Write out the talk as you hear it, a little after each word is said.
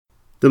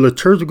The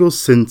liturgical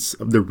sense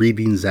of the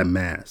readings at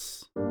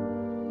Mass.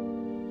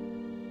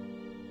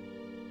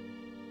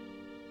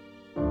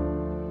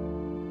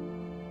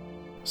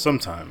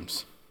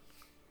 Sometimes,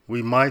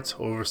 we might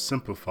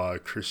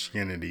oversimplify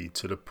Christianity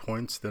to the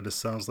point that it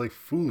sounds like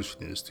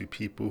foolishness to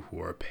people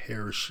who are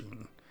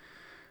perishing.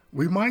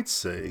 We might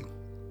say,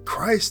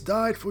 Christ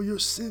died for your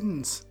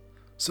sins,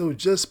 so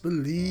just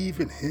believe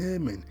in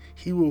him and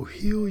he will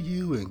heal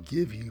you and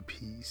give you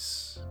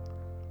peace.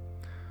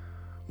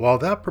 While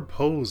that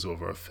proposal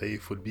of our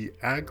faith would be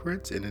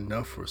accurate and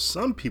enough for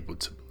some people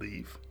to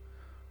believe,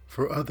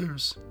 for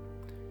others,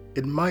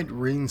 it might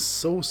ring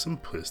so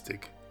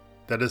simplistic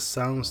that it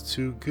sounds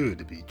too good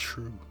to be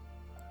true.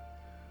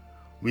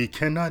 We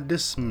cannot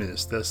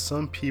dismiss that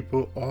some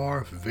people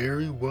are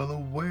very well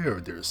aware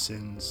of their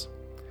sins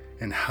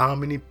and how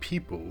many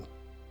people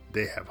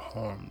they have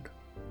harmed.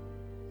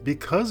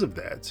 Because of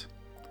that,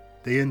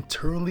 they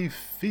internally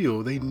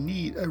feel they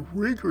need a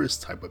rigorous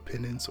type of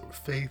penance or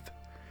faith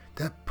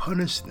that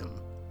punishes them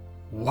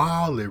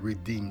while it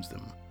redeems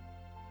them.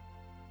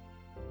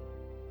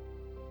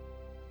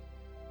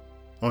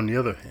 On the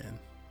other hand,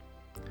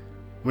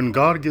 when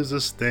God gives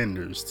us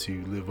standards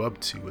to live up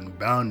to and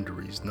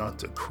boundaries not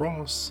to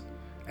cross,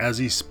 as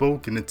he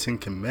spoke in the Ten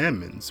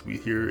Commandments we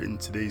hear in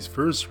today's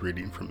first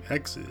reading from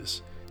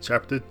Exodus,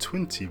 chapter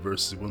 20,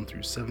 verses 1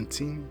 through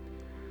 17,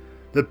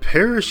 the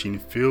perishing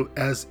feel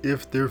as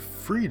if their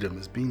freedom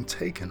is being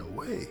taken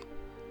away.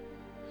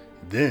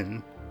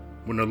 Then,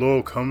 when the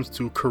Lord comes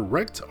to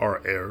correct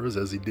our errors,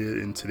 as he did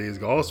in today's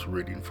gospel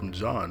reading from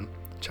John,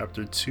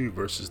 chapter 2,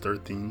 verses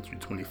 13 through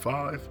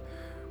 25,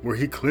 where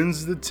he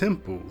cleanses the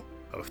temple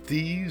of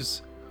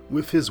thieves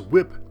with his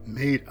whip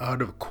made out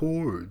of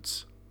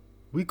cords,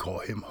 we call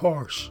him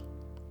harsh,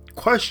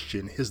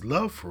 question his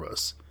love for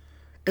us,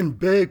 and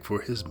beg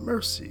for his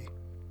mercy.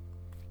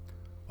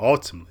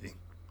 Ultimately,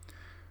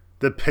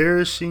 the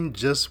perishing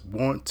just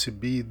want to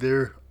be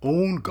their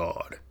own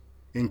God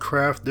and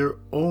craft their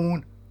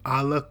own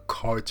a la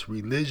carte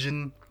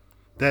religion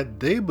that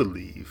they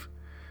believe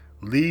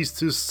leads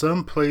to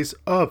some place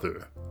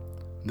other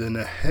than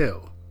the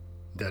hell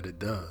that it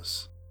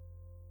does.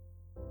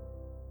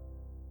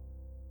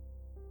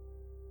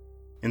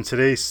 In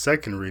today's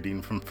second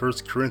reading from 1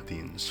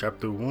 Corinthians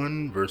chapter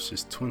 1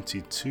 verses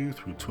 22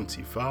 through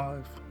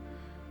 25,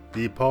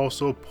 the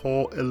Apostle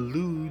Paul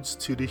alludes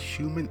to the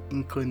human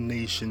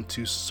inclination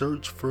to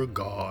search for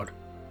God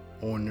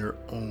on their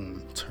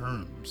own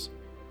terms.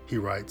 He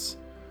writes,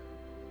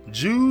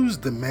 Jews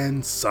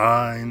demand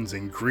signs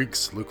and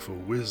Greeks look for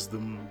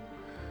wisdom,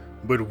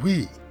 but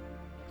we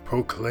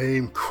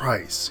proclaim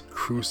Christ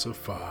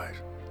crucified,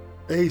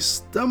 a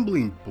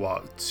stumbling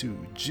block to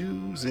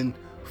Jews and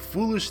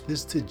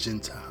foolishness to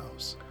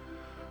Gentiles.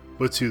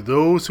 But to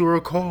those who are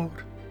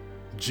called,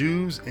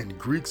 Jews and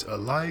Greeks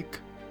alike,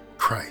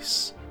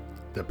 Christ,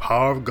 the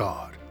power of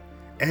God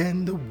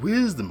and the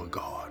wisdom of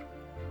God.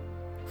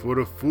 For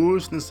the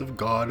foolishness of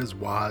God is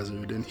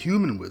wiser than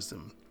human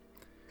wisdom,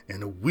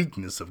 and the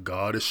weakness of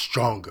God is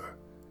stronger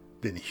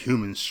than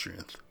human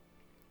strength.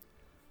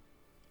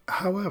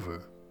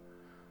 However,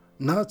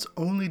 not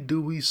only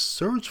do we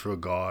search for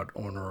God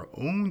on our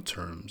own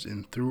terms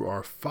and through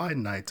our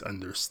finite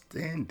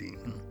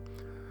understanding,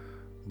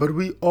 but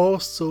we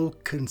also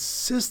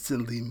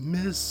consistently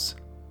miss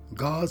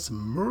God's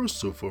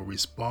merciful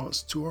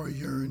response to our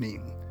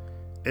yearning,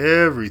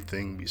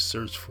 everything we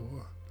search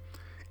for.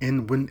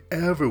 And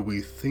whenever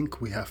we think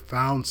we have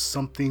found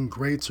something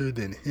greater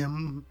than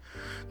him,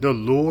 the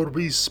Lord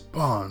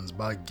responds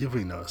by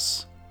giving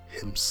us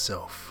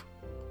himself.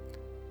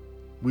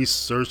 We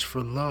search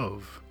for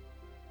love,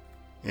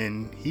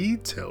 and he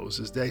tells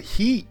us that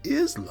he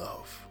is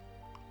love.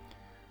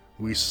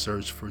 We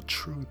search for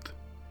truth,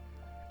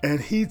 and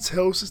he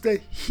tells us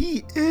that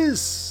he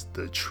is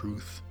the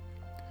truth.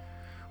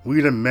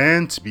 We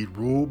demand to be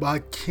ruled by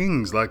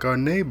kings like our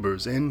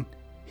neighbors, and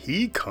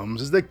he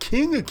comes as the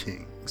King of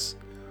Kings.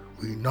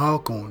 We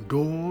knock on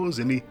doors,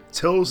 and he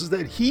tells us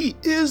that he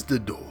is the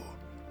door.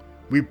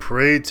 We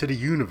pray to the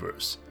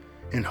universe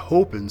and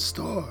hope in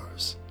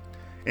stars,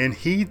 and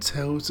he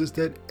tells us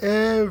that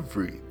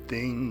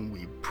everything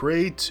we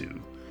pray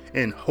to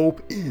and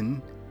hope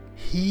in,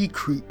 he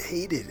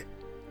created.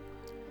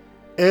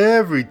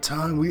 Every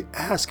time we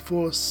ask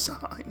for a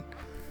sign,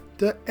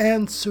 the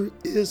answer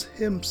is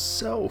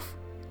himself.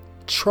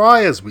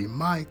 Try as we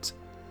might,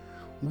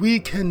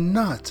 we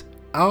cannot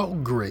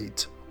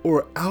outgrade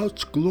or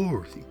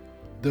outglory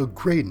the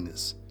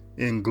greatness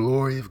and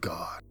glory of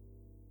God.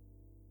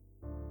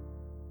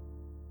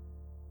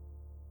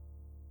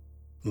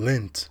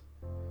 Lent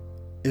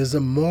is a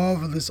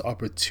marvelous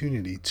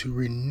opportunity to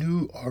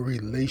renew our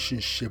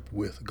relationship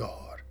with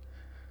God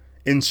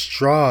and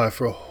strive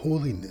for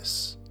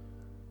holiness.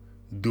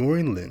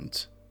 During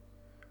Lent,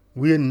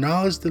 we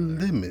acknowledge the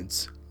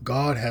limits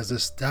God has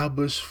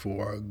established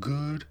for our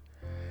good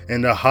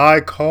and the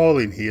high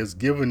calling he has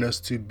given us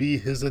to be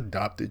his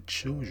adopted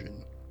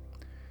children.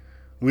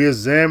 We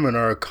examine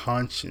our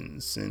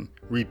conscience and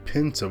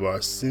repent of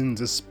our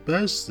sins,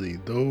 especially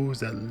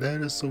those that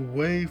led us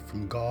away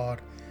from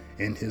God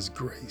in His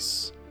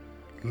grace.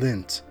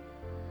 Lent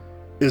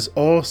is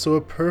also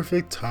a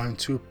perfect time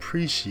to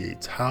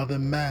appreciate how the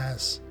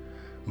Mass,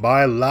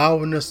 by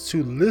allowing us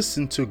to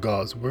listen to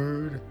God's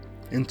Word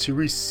and to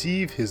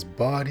receive His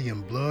body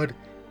and blood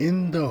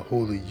in the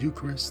Holy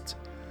Eucharist,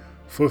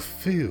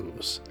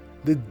 fulfills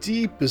the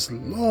deepest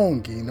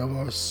longing of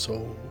our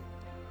soul,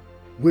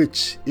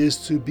 which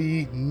is to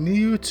be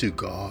near to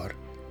God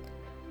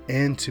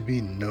and to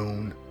be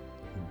known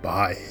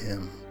by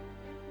Him.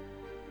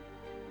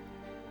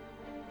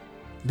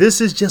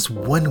 This is just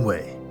one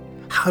way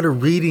how the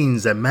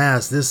readings at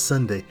Mass this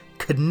Sunday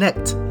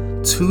connect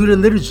to the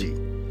liturgy,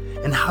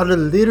 and how the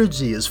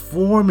liturgy is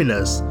forming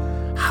us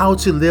how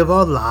to live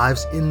our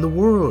lives in the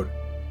world.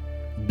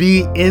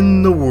 Be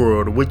in the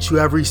world which you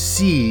have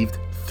received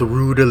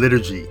through the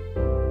liturgy.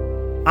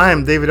 I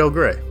am David L.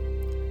 Gray.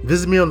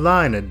 Visit me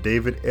online at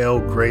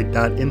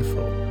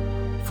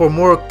davidlgray.info for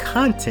more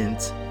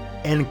content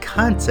and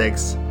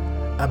context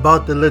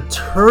about the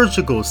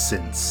liturgical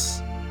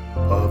sense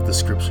of the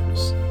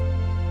Scriptures.